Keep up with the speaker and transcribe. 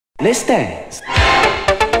Let's dance.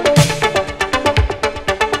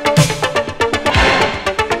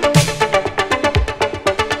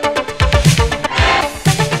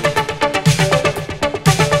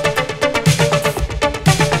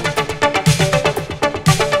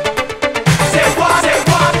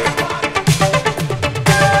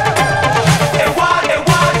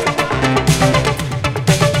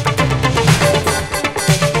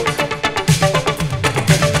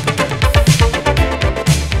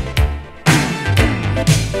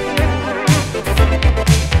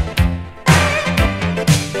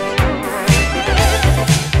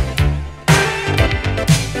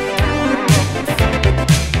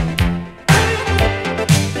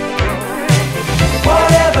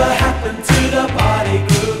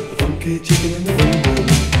 Chicken in the window.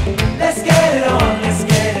 Let's get it on, let's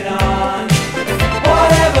get it on.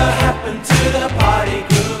 Whatever happened to the party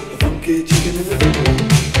group? The funky chicken in the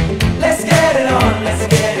window. Let's get it on, let's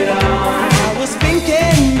get it on. I was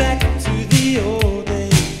thinking back to the old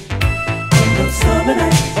days, on the summer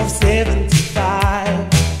night of '75,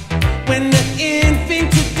 when the in thing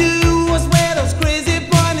to do was wear those crazy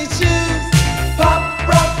bunny shoes. Pop,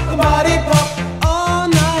 rock, the body pop.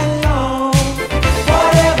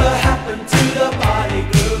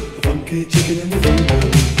 Chicken in the window.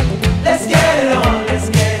 Let's get it on, let's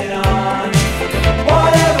get it on.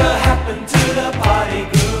 Whatever happened to the party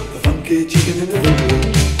group? The funky chicken in the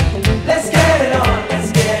window. Let's get it on,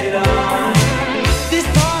 let's get it on. This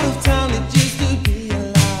part of town, it used to be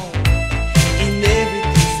alive in every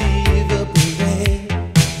conceivable way.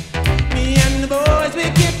 Me and the boys, we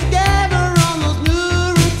get together on those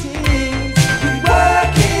new routines. We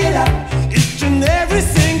work it out each and every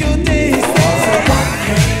single day.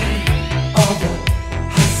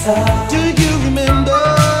 Do you remember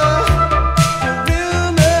the real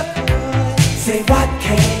McCoy? Say what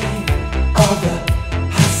came of the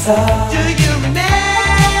hustle? Do you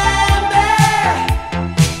remember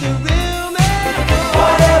the real McCoy?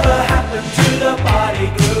 Whatever happened to the party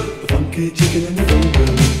group? The funky chicken in the window.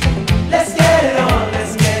 Let's get it on,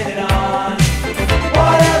 let's get it on.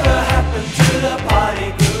 Whatever happened to the party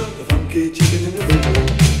group? The funky chicken in the window.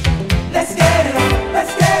 Let's get it on,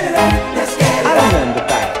 let's get it on, let's get it on. I remember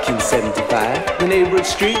back in '75, the neighborhood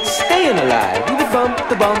streets staying alive. We would bump,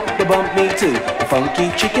 the bump me too. The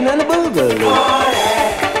funky chicken and the boogaloo.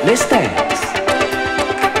 Let's dance.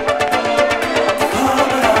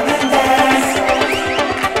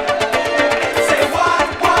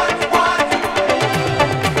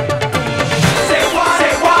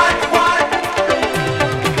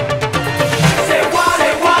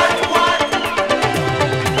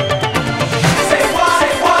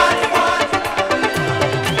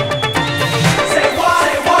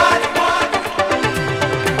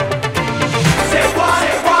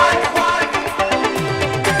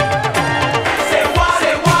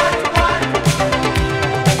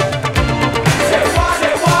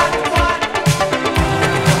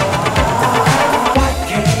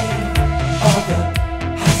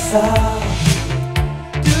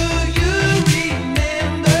 Do you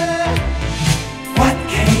remember what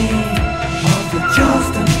came of the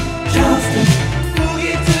Justin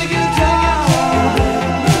boogie to your job?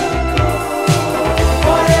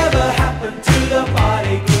 Whatever happened to the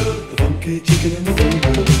party group? The funky chicken in the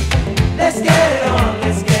window. Let's get it on,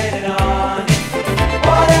 let's get it on.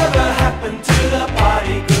 Whatever happened to the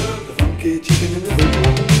party group? The funky chicken in the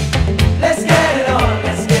window. Let's get it on,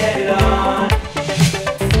 let's get it on.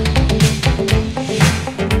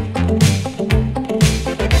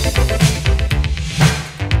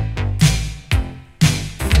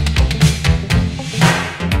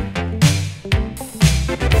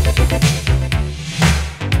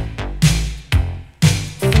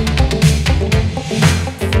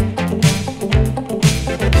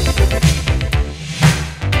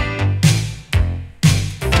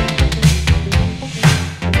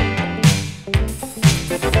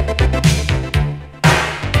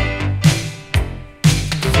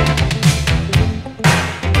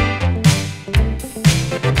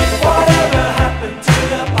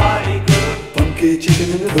 Chicken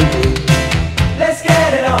in the window. Let's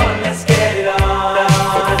get it on, let's get it on.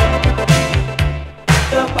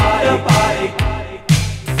 The party.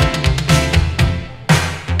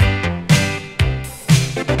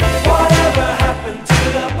 Whatever happened to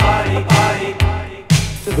the party?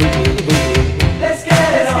 The boogie. Let's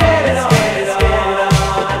get it on, let's get it on.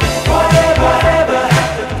 Whatever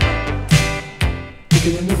happened?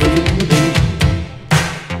 Chicken in the window.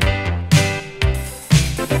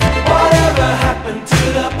 Whatever happened to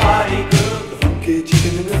the party group? The funky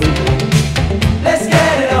chicken in the window. Let's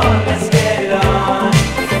get it on, let's get it on.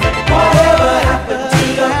 Whatever happened to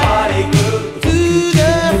the party?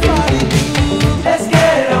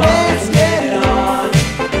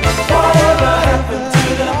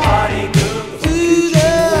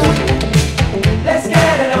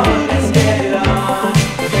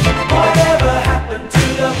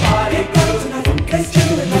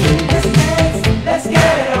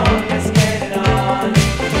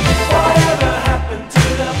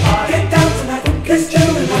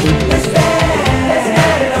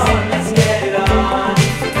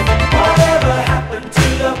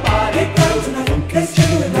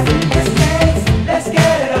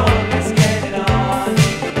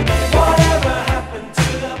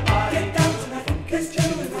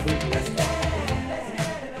 boogie, let's